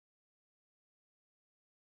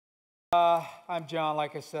I'm John.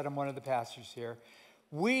 Like I said, I'm one of the pastors here.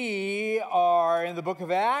 We are in the book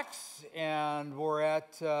of Acts, and we're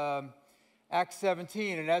at Acts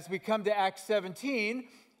 17. And as we come to Acts 17,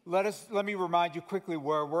 let me remind you quickly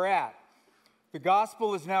where we're at. The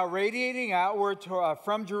gospel is now radiating outward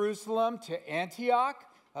from Jerusalem to Antioch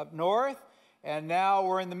up north, and now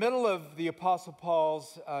we're in the middle of the Apostle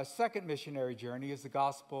Paul's second missionary journey as the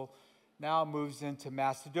gospel now moves into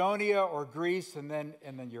Macedonia or Greece and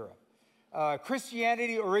then Europe.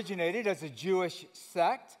 Christianity originated as a Jewish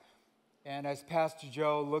sect, and as Pastor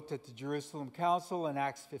Joe looked at the Jerusalem Council in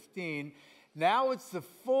Acts 15, now it's the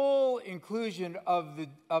full inclusion of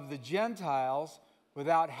the Gentiles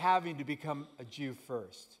without having to become a Jew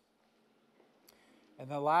first. And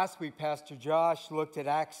then last week, Pastor Josh looked at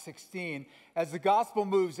Acts 16. As the gospel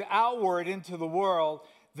moves outward into the world,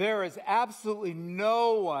 there is absolutely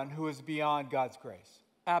no one who is beyond God's grace.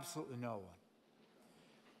 Absolutely no one.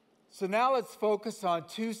 So now let's focus on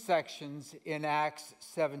two sections in Acts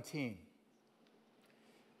 17.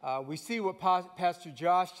 We see what Pastor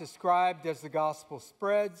Josh described as the gospel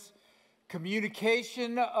spreads,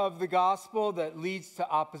 communication of the gospel that leads to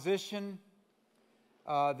opposition,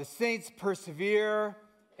 the saints persevere,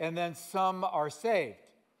 and then some are saved.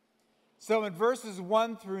 So in verses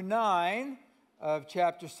 1 through 9 of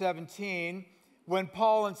chapter 17, when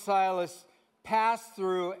Paul and Silas passed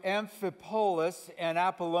through Amphipolis and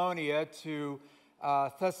Apollonia to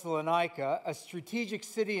Thessalonica, a strategic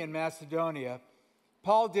city in Macedonia,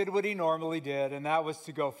 Paul did what he normally did, and that was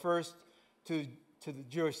to go first to the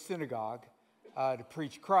Jewish synagogue to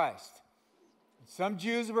preach Christ. Some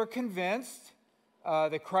Jews were convinced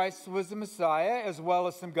that Christ was the Messiah, as well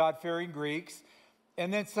as some God-fearing Greeks,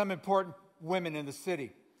 and then some important women in the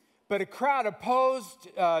city. But a crowd opposed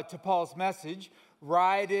to Paul's message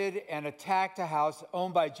rioted and attacked a house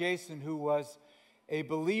owned by Jason, who was a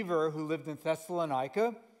believer who lived in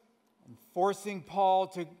Thessalonica, and forcing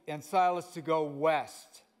Paul and Silas to go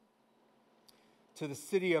west to the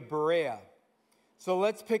city of Berea. So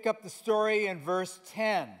let's pick up the story in verse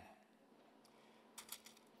 10.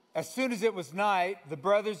 As soon as it was night, the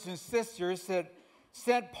brothers and sisters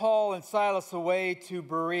sent Paul and Silas away to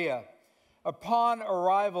Berea. Upon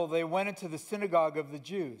arrival, they went into the synagogue of the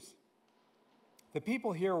Jews. The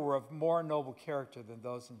people here were of more noble character than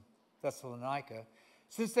those in Thessalonica,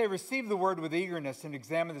 since they received the word with eagerness and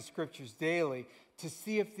examined the scriptures daily to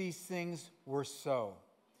see if these things were so.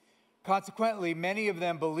 Consequently, many of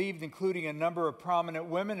them believed, including a number of prominent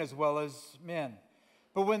women as well as men.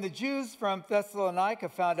 But when the Jews from Thessalonica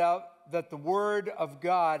found out that the word of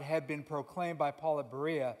God had been proclaimed by Paul at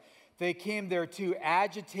Berea, they came there too,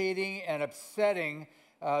 agitating and upsetting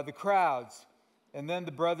the crowds. And then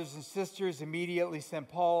the brothers and sisters immediately sent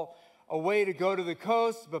Paul away to go to the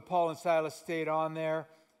coast, but Paul and Silas stayed on there,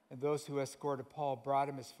 and those who escorted Paul brought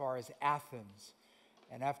him as far as Athens.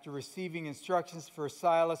 And after receiving instructions for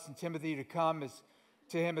Silas and Timothy to come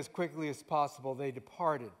to him as quickly as possible, they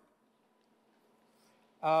departed.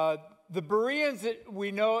 The Bereans,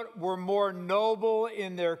 we know, were more noble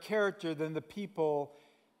in their character than the people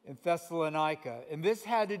in Thessalonica, and this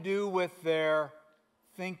had to do with their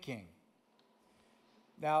thinking.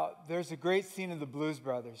 Now, there's a great scene in the Blues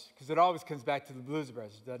Brothers, because it always comes back to the Blues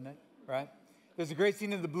Brothers, doesn't it? Right? There's a great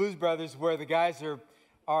scene in the Blues Brothers where the guys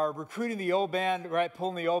are recruiting the old band, right?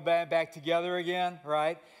 Pulling the old band back together again,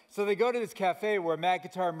 right? So they go to this cafe where Matt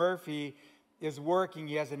Guitar Murphy is working.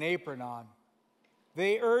 He has an apron on.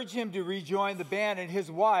 They urge him to rejoin the band, and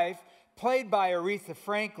his wife, played by Aretha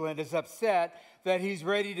Franklin, is upset that he's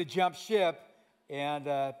ready to jump ship and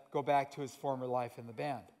go back to his former life in the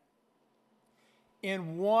band.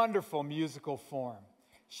 In wonderful musical form,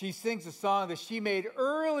 she sings a song that she made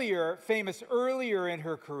famous earlier in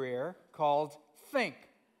her career, called Think.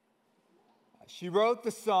 She wrote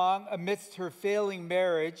the song amidst her failing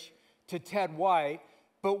marriage to Ted White,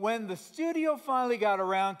 but when the studio finally got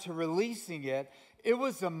around to releasing it, it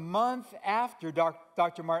was a month after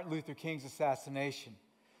Dr. Martin Luther King's assassination.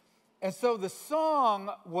 And so the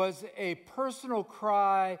song was a personal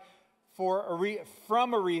cry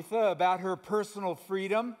from Aretha about her personal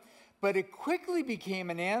freedom, but it quickly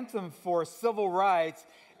became an anthem for civil rights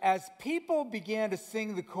as people began to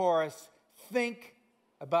sing the chorus, "Think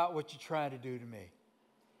about what you're trying to do to me."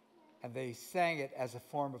 And they sang it as a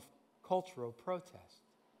form of cultural protest.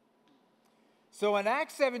 So in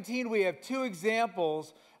Acts 17, we have two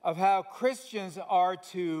examples of how Christians are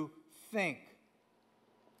to think.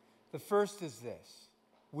 The first is this: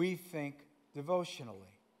 we think devotionally.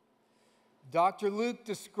 Dr. Luke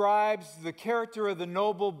describes the character of the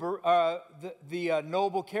noble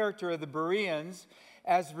character of the Bereans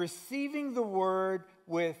as receiving the word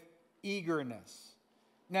with eagerness.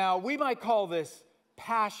 Now, we might call this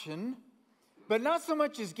passion, but not so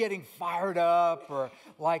much as getting fired up or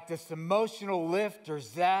like this emotional lift or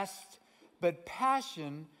zest, but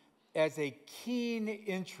passion as a keen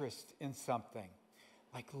interest in something,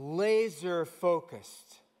 like laser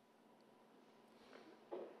focused.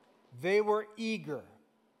 They were eager,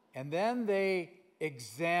 and then they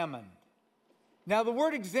examined. Now, the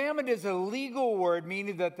word examined is a legal word,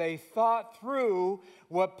 meaning that they thought through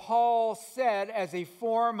what Paul said as a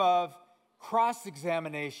form of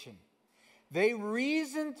cross-examination. They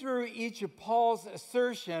reasoned through each of Paul's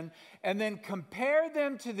assertion and then compared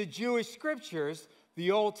them to the Jewish scriptures,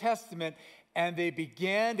 the Old Testament, and they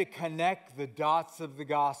began to connect the dots of the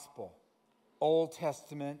gospel. Old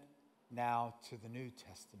Testament now to the New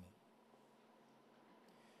Testament.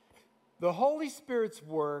 The Holy Spirit's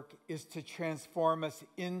work is to transform us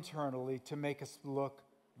internally to make us look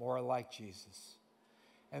more like Jesus.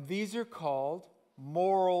 And these are called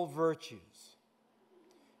moral virtues.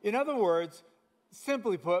 In other words,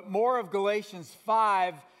 simply put, more of Galatians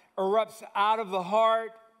 5 erupts out of the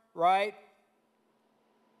heart, right?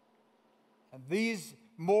 And these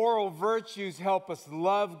moral virtues help us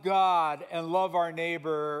love God and love our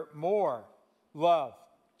neighbor more. Love,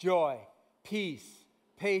 joy, peace,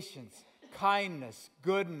 patience, kindness,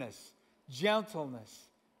 goodness, gentleness,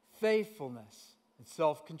 faithfulness, and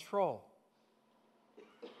self-control.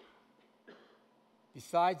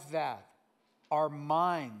 Besides that, our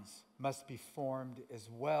minds must be formed as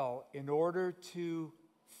well in order to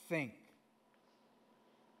think.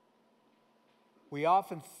 We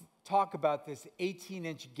often talk about this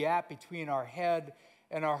 18-inch gap between our head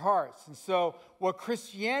and our hearts. And so what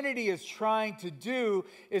Christianity is trying to do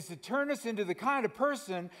is to turn us into the kind of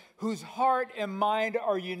person whose heart and mind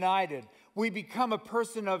are united. We become a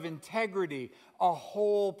person of integrity, a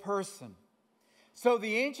whole person. So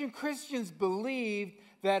the ancient Christians believed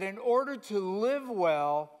that in order to live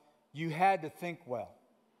well, you had to think well.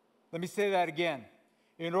 Let me say that again.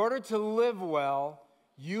 In order to live well,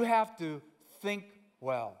 you have to think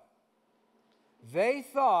well. They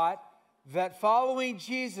thought that following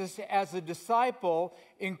Jesus as a disciple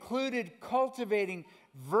included cultivating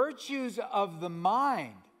virtues of the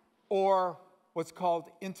mind, or what's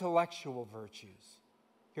called intellectual virtues.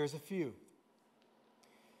 Here's a few.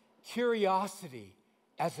 Curiosity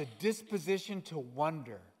as a disposition to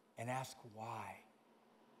wonder and ask why.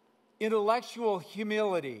 Intellectual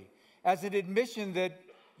humility as an admission that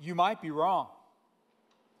you might be wrong.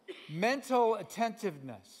 Mental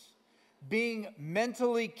attentiveness, being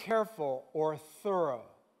mentally careful or thorough.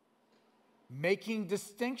 Making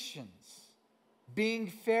distinctions, being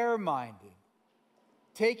fair-minded.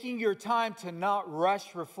 Taking your time to not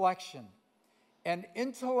rush reflection. And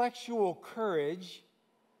intellectual courage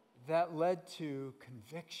that led to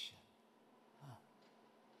conviction.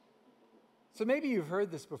 So maybe you've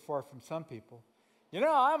heard this before from some people. You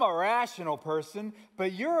know, I'm a rational person,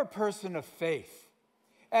 but you're a person of faith.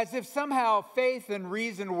 As if somehow faith and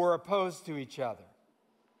reason were opposed to each other.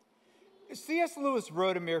 C.S. Lewis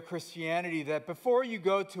wrote in Mere Christianity that before you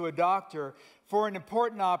go to a doctor for an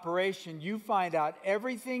important operation, you find out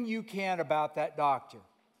everything you can about that doctor.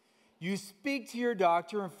 You speak to your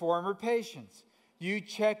doctor and former patients. You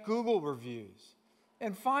check Google reviews.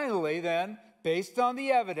 And finally, then, based on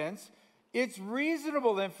the evidence, it's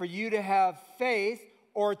reasonable then for you to have faith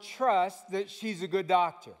or trust that she's a good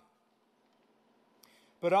doctor.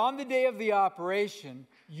 But on the day of the operation,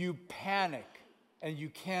 you panic and you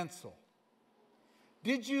cancel.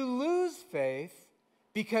 Did you lose faith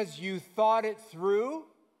because you thought it through?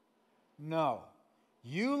 No.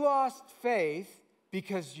 You lost faith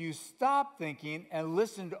because you stopped thinking and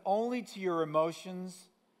listened only to your emotions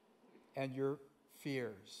and your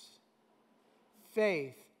fears.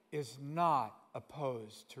 Faith is not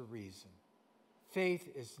opposed to reason. Faith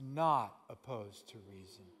is not opposed to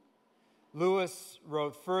reason. Lewis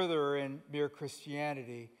wrote further in Mere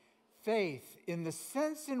Christianity, faith, in the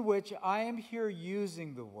sense in which I am here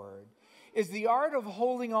using the word, is the art of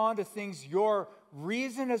holding on to things your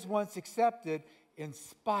reason has once accepted in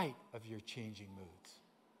spite of your changing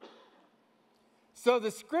moods. So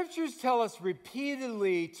the scriptures tell us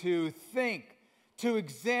repeatedly to think, to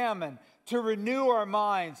examine, to renew our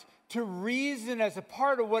minds, to reason as a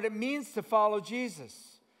part of what it means to follow Jesus.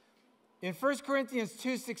 In 1 Corinthians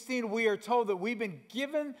 2:16, we are told that we've been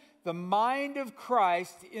given the mind of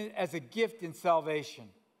Christ as a gift in salvation.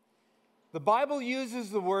 The Bible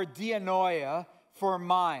uses the word dianoia for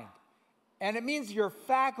mind, and it means your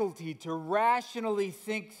faculty to rationally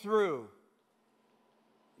think through.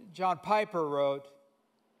 John Piper wrote,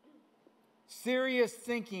 Serious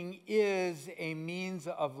thinking is a means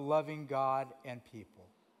of loving God and people.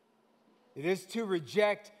 It is to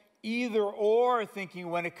reject either or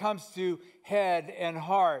thinking when it comes to head and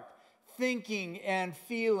heart, thinking and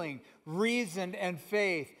feeling, reason and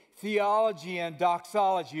faith, theology and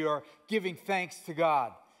doxology, or giving thanks to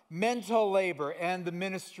God, mental labor and the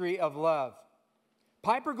ministry of love.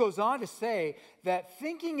 Piper goes on to say that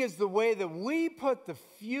thinking is the way that we put the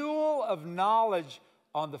fuel of knowledge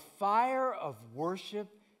on the fire of worship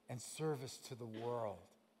and service to the world.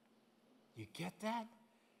 You get that?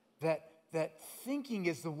 That thinking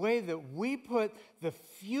is the way that we put the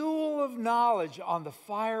fuel of knowledge on the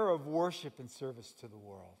fire of worship and service to the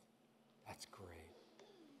world. That's great.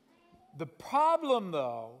 The problem,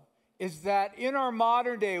 though, is that in our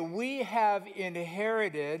modern day, we have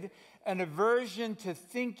inherited an aversion to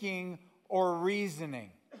thinking or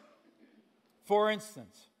reasoning. For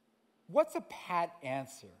instance, what's a pat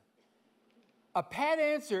answer? A pat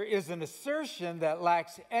answer is an assertion that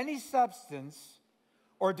lacks any substance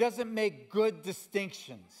or doesn't make good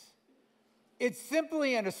distinctions. It's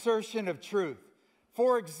simply an assertion of truth.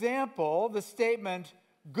 For example, the statement,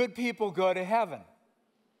 "Good people go to heaven."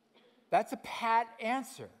 That's a pat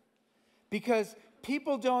answer because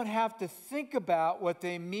people don't have to think about what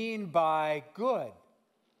they mean by good.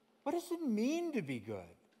 What does it mean to be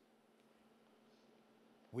good?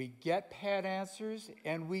 We get pat answers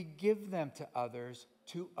and we give them to others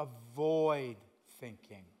to avoid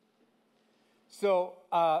thinking. So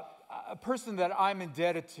a person that I'm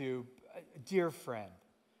indebted to, a dear friend,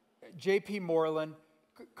 J.P. Moreland,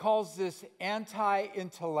 calls this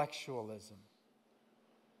anti-intellectualism.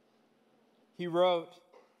 He wrote,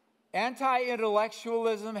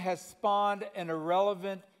 "Anti-intellectualism has spawned an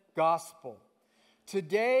irrelevant gospel.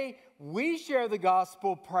 Today, we share the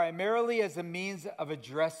gospel primarily as a means of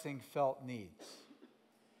addressing felt needs."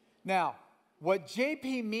 Now, what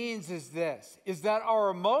JP means is this, is that our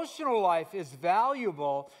emotional life is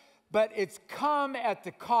valuable, but it's come at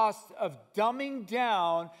the cost of dumbing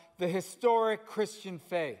down the historic Christian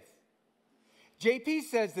faith. JP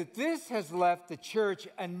says that this has left the church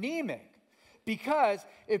anemic because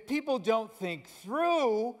if people don't think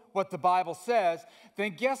through what the Bible says,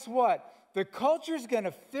 then guess what? The culture is going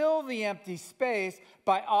to fill the empty space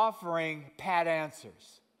by offering pat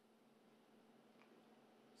answers.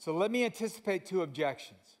 So let me anticipate two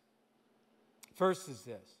objections. First is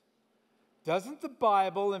this. Doesn't the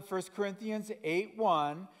Bible in 1 Corinthians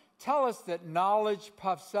 8:1 tell us that knowledge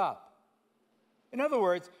puffs up? In other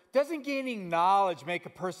words, doesn't gaining knowledge make a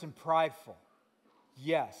person prideful?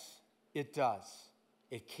 Yes, it does.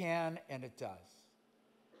 It can and it does.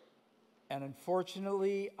 And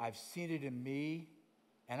unfortunately, I've seen it in me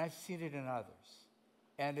and I've seen it in others.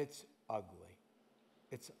 And it's ugly.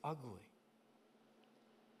 It's ugly.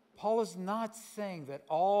 Paul is not saying that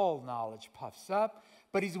all knowledge puffs up,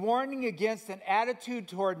 but he's warning against an attitude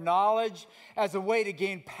toward knowledge as a way to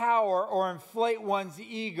gain power or inflate one's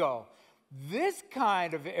ego. This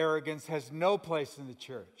kind of arrogance has no place in the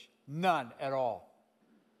church. None at all.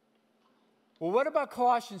 Well, what about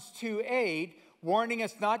Colossians 2:8, warning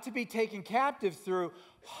us not to be taken captive through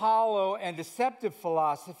hollow and deceptive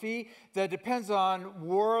philosophy that depends on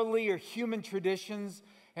worldly or human traditions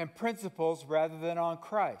and principles rather than on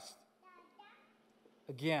Christ?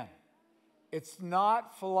 Again, it's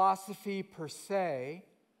not philosophy per se,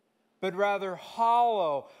 but rather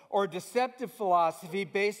hollow or deceptive philosophy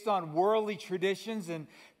based on worldly traditions and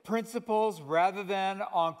principles rather than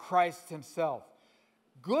on Christ himself.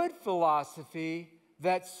 Good philosophy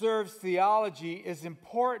that serves theology is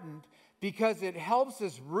important because it helps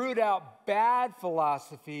us root out bad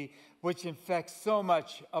philosophy, which infects so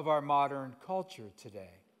much of our modern culture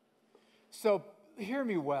today. So hear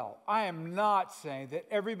me well. I am not saying that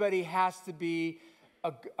everybody has to be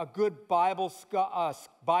a good Bible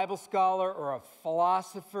scholar or a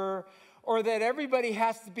philosopher, or that everybody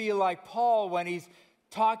has to be like Paul when he's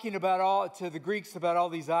talking about to the Greeks about all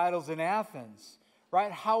these idols in Athens,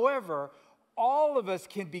 right? However, all of us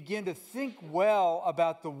can begin to think well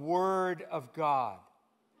about the Word of God.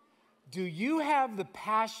 Do you have the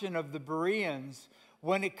passion of the Bereans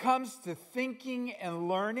when it comes to thinking and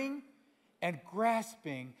learning and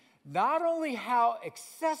grasping not only how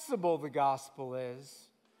accessible the gospel is,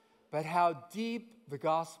 but how deep the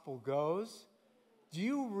gospel goes? Do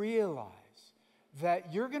you realize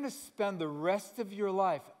that you're going to spend the rest of your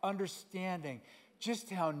life understanding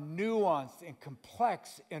just how nuanced and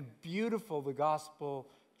complex and beautiful the gospel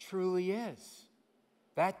truly is?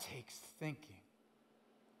 That takes thinking.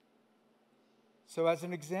 So as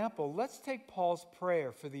an example, let's take Paul's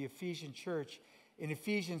prayer for the Ephesian church in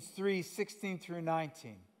Ephesians 3:16 through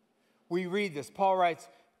 19, we read this. Paul writes,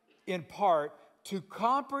 in part, to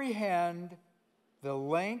comprehend the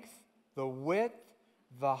length, the width,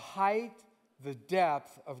 the height, the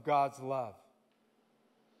depth of God's love.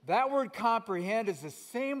 That word comprehend is the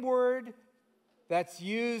same word that's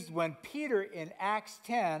used when Peter in Acts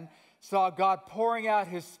 10 saw God pouring out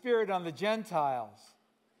his Spirit on the Gentiles.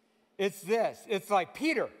 It's this. It's like,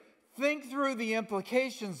 Peter, think through the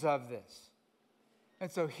implications of this.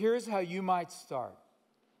 And so here's how you might start.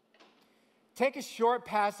 Take a short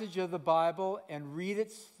passage of the Bible and read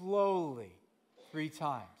it slowly 3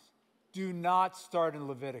 times. Do not start in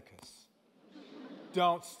Leviticus.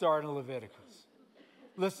 Don't start in Leviticus.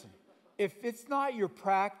 Listen, if it's not your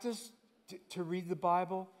practice to read the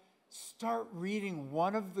Bible, start reading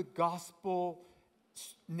one of the gospel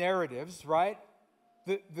narratives, right?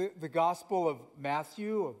 The gospel of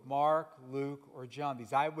Matthew, of Mark, Luke, or John,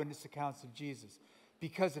 these eyewitness accounts of Jesus.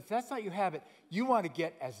 Because if that's not your habit, you want to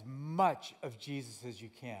get as much of Jesus as you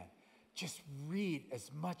can. Just read as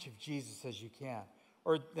much of Jesus as you can.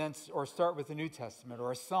 Or start with the New Testament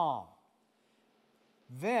or a psalm.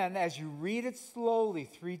 Then, as you read it slowly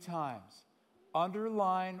 3 times,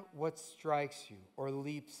 underline what strikes you or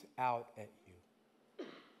leaps out at you.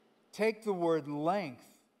 Take the word length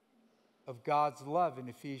of God's love in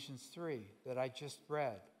Ephesians 3 that I just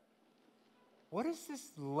read. What does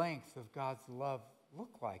this length of God's love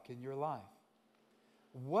look like in your life?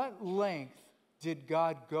 What length did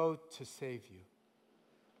God go to save you?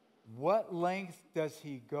 What length does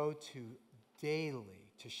he go to daily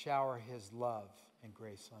to shower his love and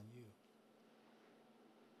grace on you?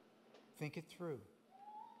 Think it through.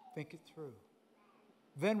 Think it through.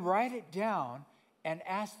 Then write it down and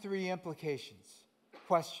ask 3 implications.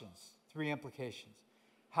 Questions, 3 implications.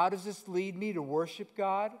 How does this lead me to worship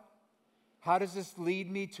God? How does this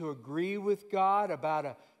lead me to agree with God about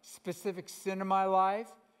a specific sin in my life?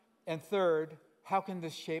 And third, how can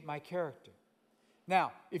this shape my character?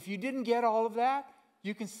 Now, if you didn't get all of that,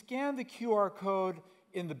 you can scan the QR code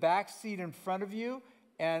in the back seat in front of you,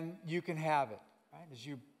 and you can have it, right, as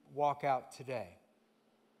you walk out today.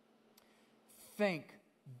 Think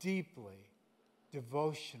deeply,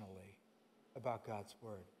 devotionally about God's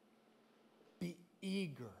Word. Be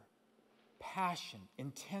eager, passion,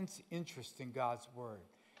 intense interest in God's Word.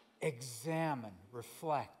 Examine,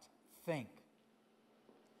 reflect, think.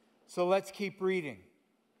 So let's keep reading.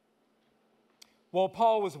 While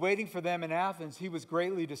Paul was waiting for them in Athens, he was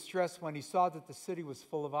greatly distressed when he saw that the city was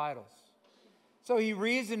full of idols. So he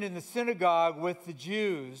reasoned in the synagogue with the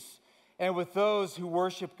Jews and with those who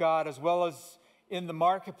worship God, as well as in the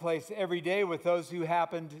marketplace every day with those who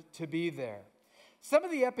happened to be there. Some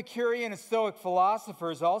of the Epicurean and Stoic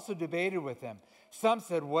philosophers also debated with him. Some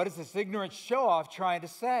said, "What is this ignorant show-off trying to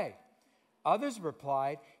say?" Others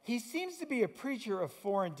replied, "He seems to be a preacher of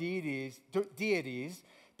foreign deities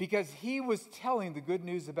because he was telling the good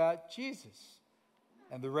news about Jesus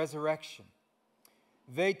and the resurrection."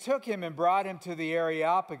 They took him and brought him to the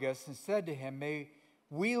Areopagus and said to him, "May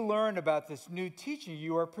we learn about this new teaching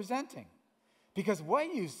you are presenting? Because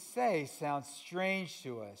what you say sounds strange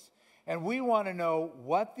to us, and we want to know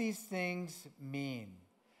what these things mean."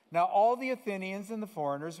 Now all the Athenians and the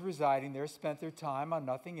foreigners residing there spent their time on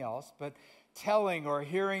nothing else but telling or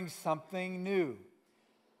hearing something new.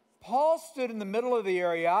 Paul stood in the middle of the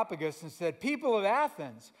Areopagus and said, "People of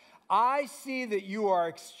Athens, I see that you are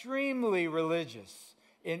extremely religious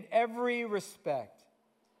in every respect.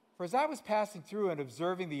 For as I was passing through and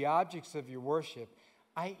observing the objects of your worship,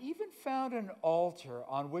 I even found an altar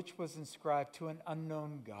on which was inscribed to an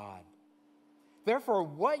unknown God. Therefore,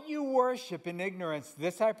 what you worship in ignorance,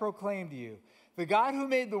 this I proclaim to you. The God who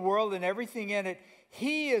made the world and everything in it,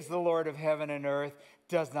 he is the Lord of heaven and earth,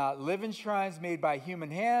 does not live in shrines made by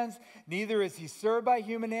human hands, neither is he served by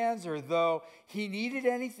human hands, or as though he needed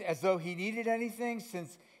anything,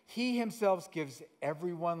 since he himself gives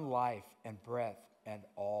everyone life and breath and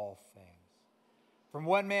all things. From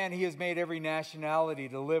one man he has made every nationality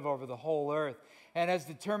to live over the whole earth, and has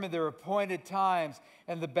determined their appointed times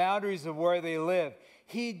and the boundaries of where they live.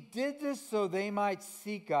 He did this so they might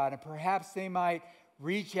seek God, and perhaps they might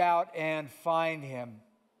reach out and find him,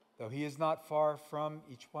 though he is not far from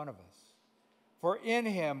each one of us. For in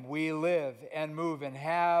him we live and move and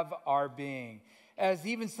have our being, as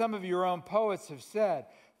even some of your own poets have said,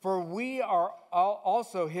 for we are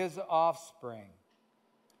also his offspring.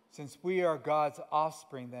 Since we are God's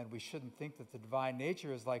offspring, then we shouldn't think that the divine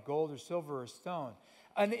nature is like gold or silver or stone,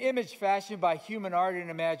 an image fashioned by human art and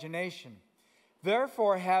imagination.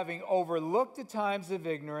 Therefore, having overlooked the times of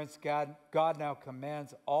ignorance, God now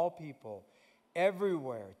commands all people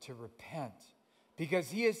everywhere to repent, because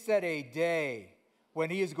he has set a day when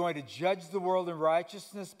he is going to judge the world in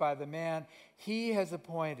righteousness by the man he has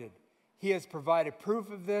appointed. He has provided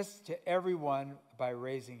proof of this to everyone by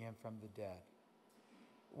raising him from the dead.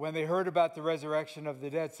 When they heard about the resurrection of the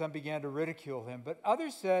dead, some began to ridicule him, but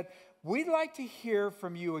others said, "We'd like to hear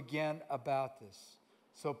from you again about this."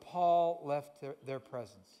 So Paul left their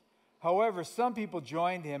presence. However, some people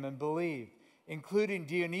joined him and believed, including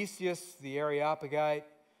Dionysius the Areopagite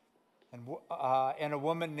and a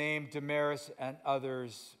woman named Damaris and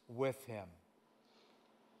others with him.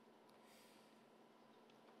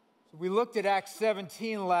 So we looked at Acts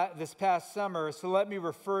 17 this past summer, so let me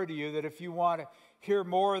refer to you that if you want to hear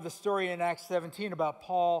more of the story in Acts 17 about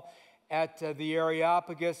Paul at the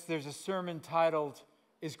Areopagus, there's a sermon titled,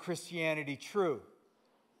 "Is Christianity True?"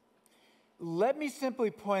 Let me simply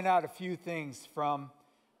point out a few things from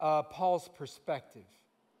Paul's perspective.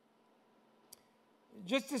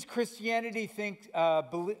 Just as Christianity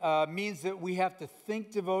means that we have to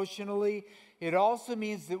think devotionally, it also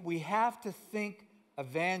means that we have to think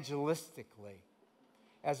evangelistically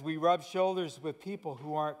as we rub shoulders with people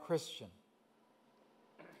who aren't Christian.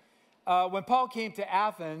 When Paul came to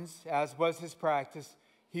Athens, as was his practice,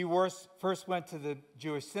 he first went to the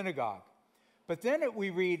Jewish synagogue. But then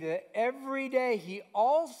we read that every day he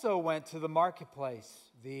also went to the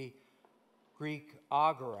marketplace, the Greek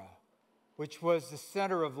agora, which was the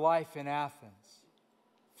center of life in Athens.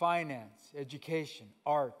 Finance, education,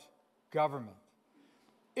 art, government.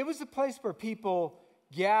 It was a place where people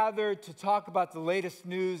gathered to talk about the latest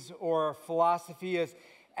news or philosophy, as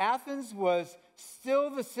Athens was still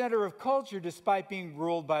the center of culture despite being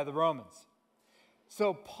ruled by the Romans.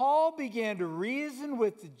 So Paul began to reason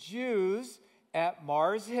with the Jews at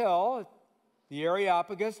Mars Hill, the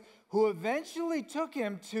Areopagus, who eventually took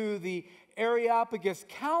him to the Areopagus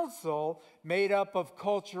Council, made up of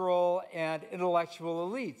cultural and intellectual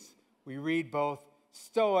elites. We read both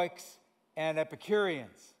Stoics and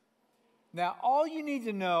Epicureans. Now, all you need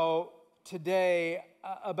to know today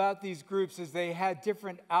about these groups is they had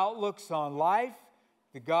different outlooks on life,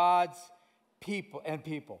 the gods, people.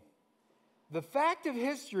 The fact of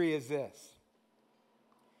history is this: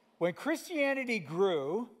 when Christianity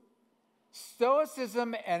grew,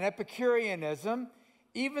 Stoicism and Epicureanism,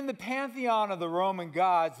 even the pantheon of the Roman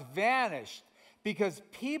gods, vanished because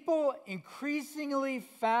people increasingly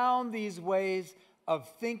found these ways of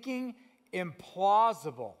thinking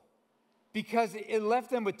implausible, because it left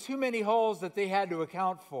them with too many holes that they had to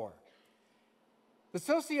account for. The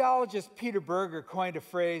sociologist Peter Berger coined a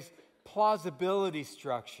phrase, plausibility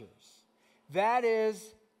structures. That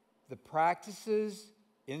is, the practices,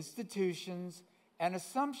 institutions, and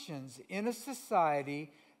assumptions in a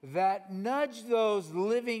society that nudge those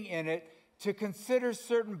living in it to consider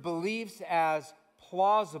certain beliefs as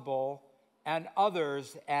plausible and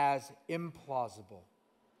others as implausible.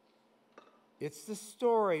 It's the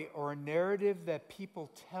story or narrative that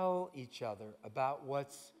people tell each other about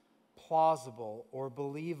what's plausible or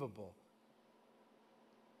believable.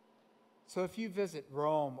 So if you visit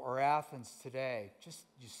Rome or Athens today,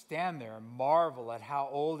 you stand there and marvel at how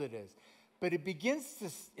old it is. But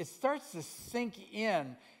it starts to sink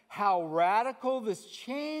in how radical this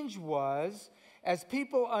change was as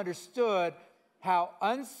people understood how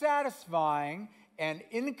unsatisfying and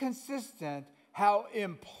inconsistent, how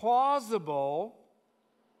implausible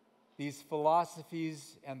these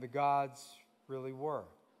philosophies and the gods really were.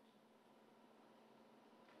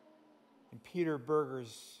 In Peter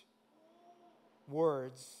Berger's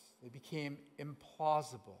words, they became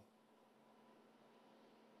implausible.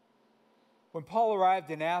 When Paul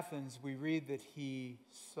arrived in Athens, we read that he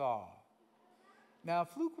saw. Now,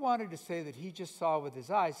 if Luke wanted to say that he just saw with his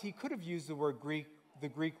eyes, he could have used the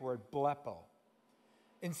Greek word blepo.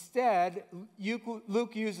 Instead,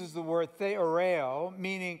 Luke uses the word theoreo,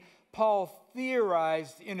 meaning Paul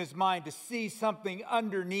theorized in his mind to see something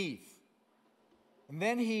underneath. And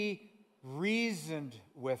then he reasoned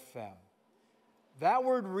with them. That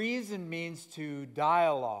word reason means to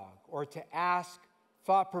dialogue or to ask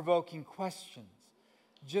thought-provoking questions,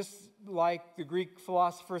 just like the Greek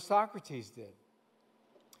philosopher Socrates did.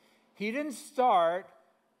 He didn't start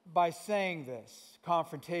by saying this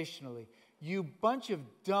confrontationally, "You bunch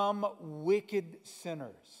of dumb, wicked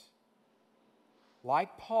sinners."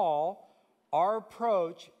 Like Paul, our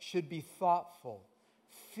approach should be thoughtful,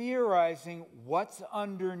 theorizing what's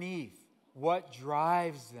underneath, what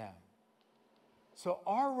drives them. So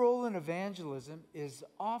our role in evangelism is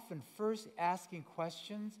often first asking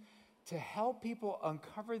questions to help people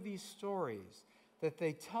uncover these stories that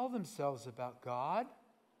they tell themselves about God,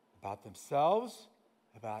 about themselves,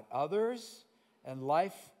 about others, and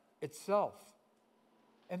life itself.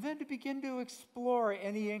 and then to begin to explore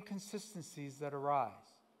any inconsistencies that arise.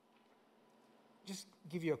 Just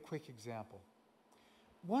give you a quick example.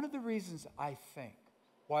 One of the reasons I think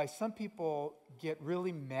why some people get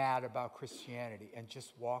really mad about Christianity and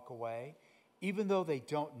just walk away, even though they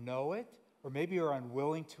don't know it, or maybe are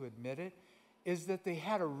unwilling to admit it, is that they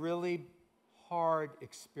had a really hard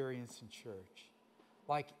experience in church.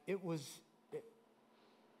 Like it was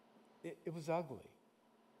ugly,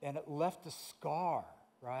 and it left a scar,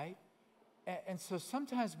 right? And so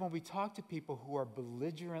sometimes when we talk to people who are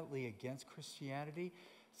belligerently against Christianity,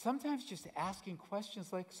 sometimes just asking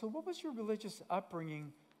questions like, so what was your religious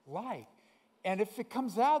upbringing like? And if it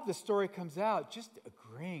comes out, the story comes out, just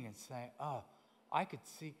agreeing and saying, oh, I could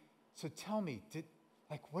see. So tell me,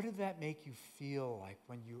 what did that make you feel like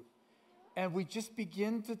when you... And we just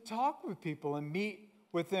begin to talk with people and meet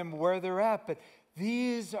with them where they're at. But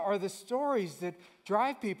these are the stories that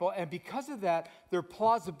drive people. And because of that, their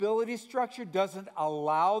plausibility structure doesn't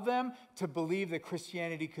allow them to believe that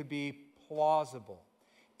Christianity could be plausible.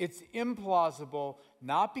 It's implausible,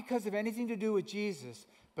 not because of anything to do with Jesus,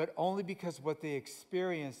 but only because of what they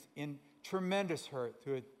experienced in tremendous hurt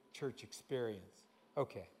through a church experience.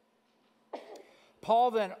 Okay.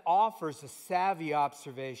 Paul then offers a savvy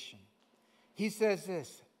observation. He says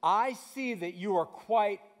this, I see that you are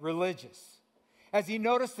quite religious. As he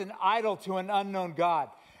noticed an idol to an unknown God.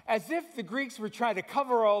 As if the Greeks were trying to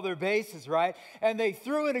cover all their bases, right? And they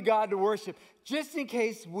threw in a God to worship, just in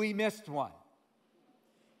case we missed one.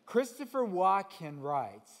 Christopher Watkin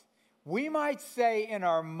writes, we might say in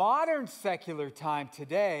our modern secular time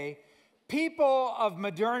today, people of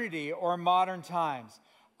modernity or modern times,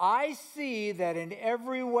 I see that in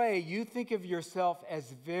every way you think of yourself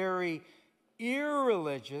as very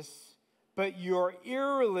irreligious, but your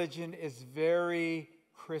irreligion is very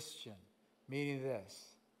Christian. Meaning this,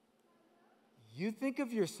 you think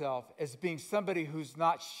of yourself as being somebody who's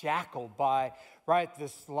not shackled by, right,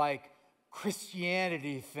 this like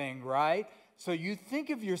Christianity thing, right? So you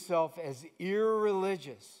think of yourself as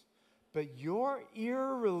irreligious, but your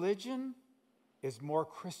irreligion is more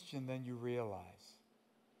Christian than you realize.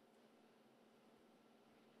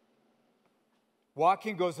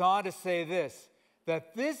 Watkin goes on to say this,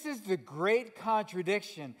 that this is the great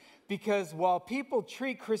contradiction because while people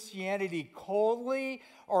treat Christianity coldly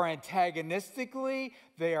or antagonistically,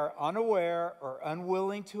 they are unaware or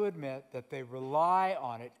unwilling to admit that they rely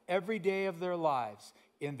on it every day of their lives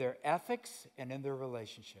in their ethics and in their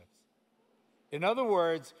relationships. In other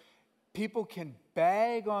words, people can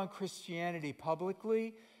bag on Christianity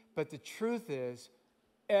publicly, but the truth is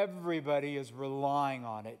everybody is relying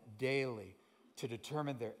on it daily to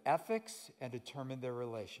determine their ethics and determine their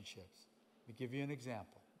relationships. Let me give you an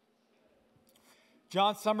example.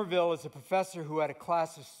 John Somerville is a professor who had a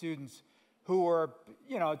class of students who were,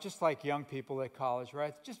 just like young people at college,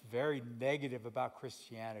 right? Just very negative about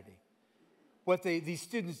Christianity. What these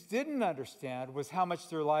students didn't understand was how much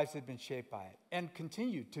their lives had been shaped by it and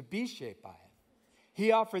continued to be shaped by it.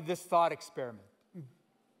 He offered this thought experiment.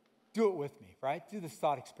 Do it with me, right? Do this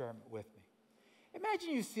thought experiment with me. Imagine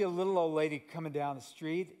you see a little old lady coming down the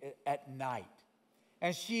street at night,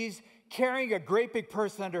 and she's carrying a great big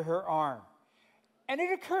purse under her arm. And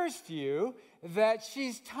it occurs to you that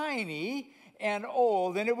she's tiny and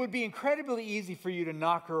old, and it would be incredibly easy for you to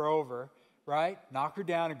knock her over, right? Knock her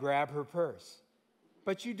down and grab her purse.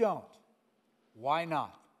 But you don't. Why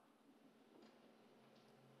not?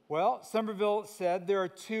 Well, Somerville said there are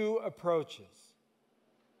two approaches.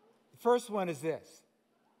 The first one is this.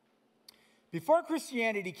 Before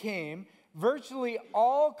Christianity came, virtually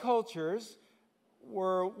all cultures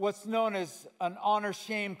were what's known as an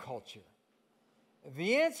honor-shame culture.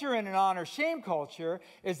 The answer in an honor-shame culture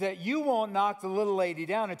is that you won't knock the little lady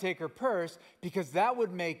down and take her purse because that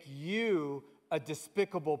would make you a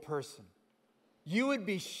despicable person. You would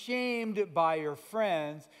be shamed by your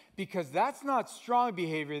friends because that's not strong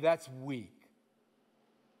behavior, that's weak.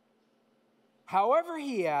 However,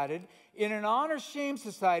 he added, in an honor-shame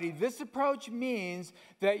society, this approach means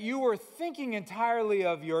that you are thinking entirely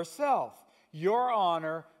of yourself, your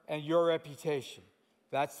honor, and your reputation.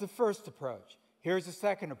 That's the first approach. Here's a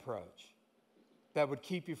second approach that would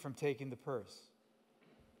keep you from taking the purse.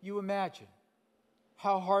 You imagine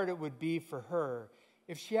how hard it would be for her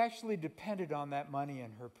if she actually depended on that money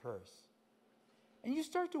in her purse. And you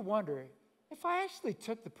start to wonder, if I actually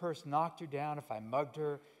took the purse, knocked her down, if I mugged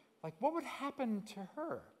her, what would happen to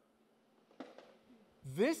her?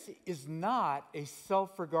 This is not a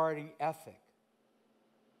self-regarding ethic.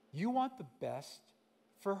 You want the best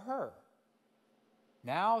for her.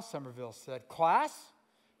 Now, Somerville said, class,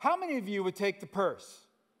 how many of you would take the purse?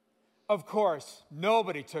 Of course,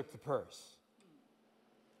 nobody took the purse.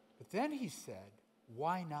 But then he said,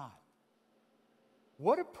 why not?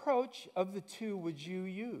 What approach of the two would you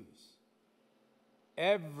use?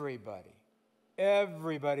 Everybody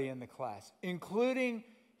in the class, including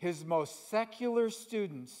his most secular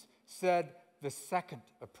students, said the second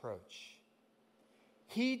approach.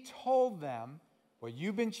 He told them, well,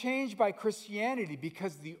 you've been changed by Christianity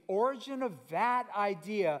because the origin of that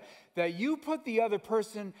idea that you put the other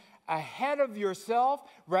person ahead of yourself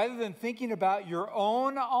rather than thinking about your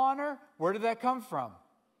own honor, where did that come from?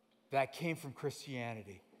 That came from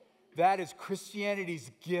Christianity. That is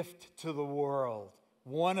Christianity's gift to the world,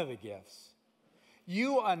 one of the gifts.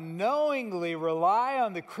 You unknowingly rely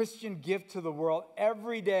on the Christian gift to the world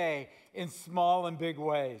every day in small and big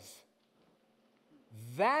ways.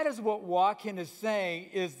 That is what Joaquin is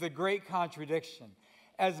saying is the great contradiction.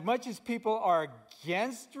 As much as people are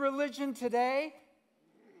against religion today,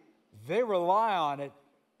 they rely on it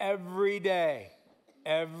every day.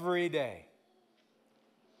 Every day.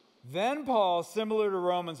 Then Paul, similar to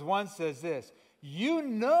Romans 1, says this, you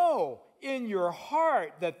know in your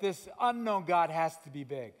heart that this unknown God has to be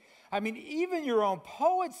big. I mean, even your own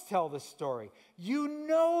poets tell the story. You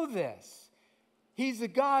know this. He's a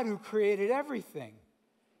God who created everything.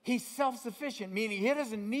 He's self-sufficient, meaning he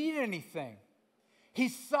doesn't need anything.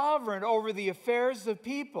 He's sovereign over the affairs of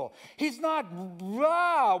people. He's not,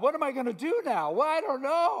 what am I going to do now? Well, I don't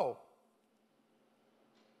know.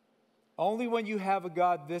 Only when you have a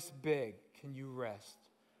God this big can you rest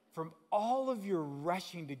from all of your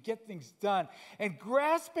rushing to get things done and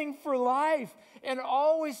grasping for life and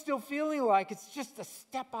always still feeling like it's just a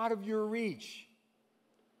step out of your reach.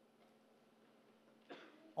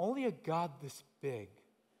 Only a God this big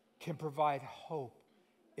can provide hope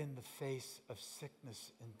in the face of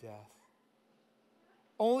sickness and death.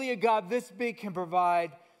 Only a God this big can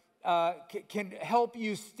provide can help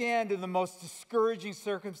you stand in the most discouraging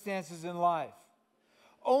circumstances in life.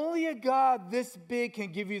 Only a God this big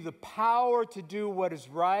can give you the power to do what is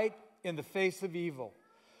right in the face of evil.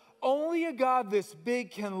 Only a God this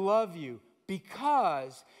big can love you,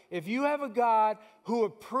 because if you have a God who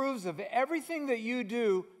approves of everything that you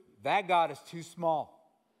do, that God is too small.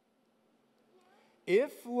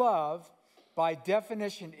 If love, by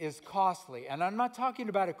definition, is costly, and I'm not talking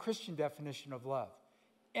about a Christian definition of love.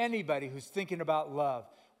 Anybody who's thinking about love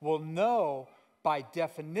will know by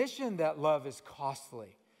definition that love is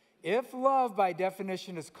costly. If love by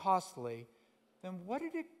definition is costly, then what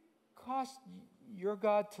did it cost your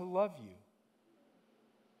God to love you?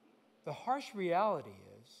 The harsh reality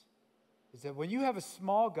is that when you have a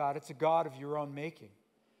small God, it's a God of your own making.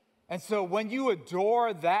 And so when you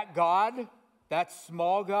adore that God, that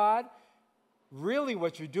small God, really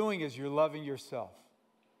what you're doing is you're loving yourself.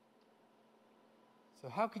 So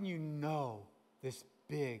how can you know this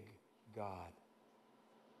big God?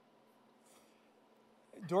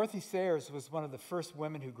 Dorothy Sayers was one of the first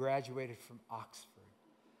women who graduated from Oxford.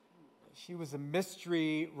 She was a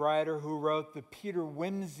mystery writer who wrote the Peter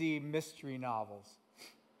Wimsey mystery novels.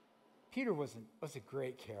 Peter was a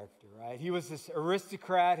great character, right? He was this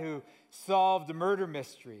aristocrat who solved murder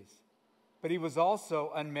mysteries, but he was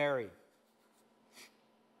also unmarried.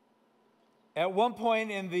 At one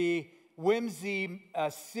point in the Wimsey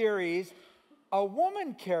series, a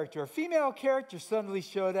woman character, a female character, suddenly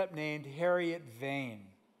showed up named Harriet Vane.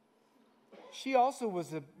 She also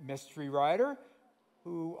was a mystery writer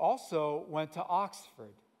who also went to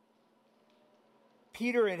Oxford.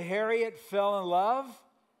 Peter and Harriet fell in love,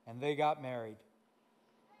 and they got married.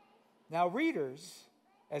 Now, readers,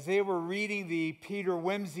 as they were reading the Peter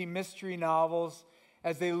Wimsey mystery novels,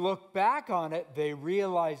 as they look back on it, they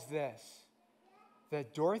realized this,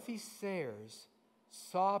 that Dorothy Sayers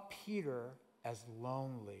saw Peter as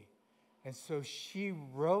lonely. And so she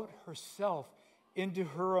wrote herself into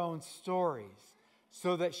her own stories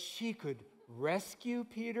so that she could rescue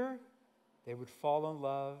Peter. They would fall in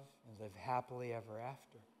love and live happily ever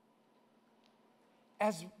after.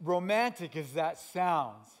 As romantic as that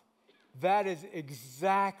sounds, that is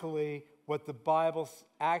exactly what the Bible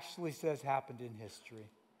actually says happened in history.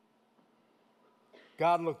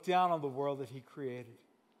 God looked down on the world that he created.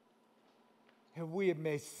 And we have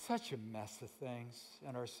made such a mess of things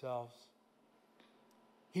in ourselves.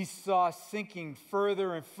 He saw us sinking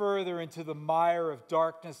further and further into the mire of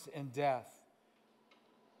darkness and death.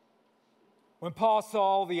 When Paul saw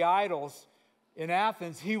all the idols in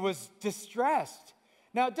Athens, he was distressed.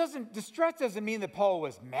 Now, distress doesn't mean that Paul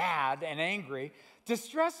was mad and angry.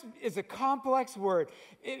 Distress is a complex word.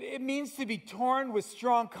 It means to be torn with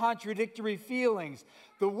strong contradictory feelings.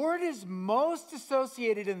 The word is most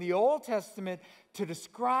associated in the Old Testament to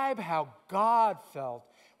describe how God felt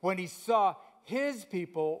when he saw his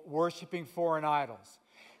people worshiping foreign idols.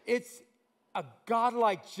 It's a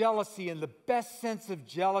godlike jealousy in the best sense of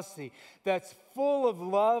jealousy that's full of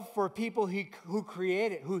love for people who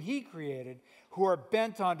he created, who are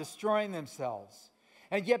bent on destroying themselves.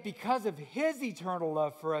 And yet, because of his eternal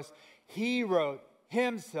love for us, he wrote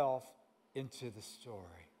himself into the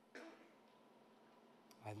story.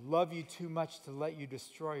 I love you too much to let you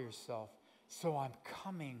destroy yourself, so I'm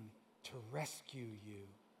coming to rescue you.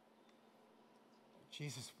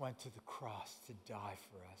 Jesus went to the cross to die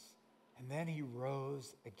for us, and then he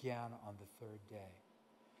rose again on the third day.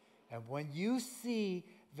 And when you see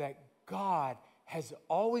that God has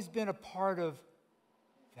always been a part of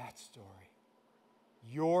that story,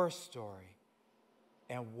 your story,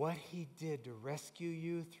 and what he did to rescue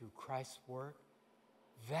you through Christ's work,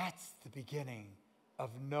 that's the beginning of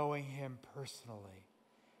knowing him personally.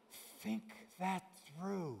 Think that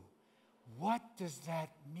through. What does that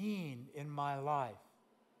mean in my life?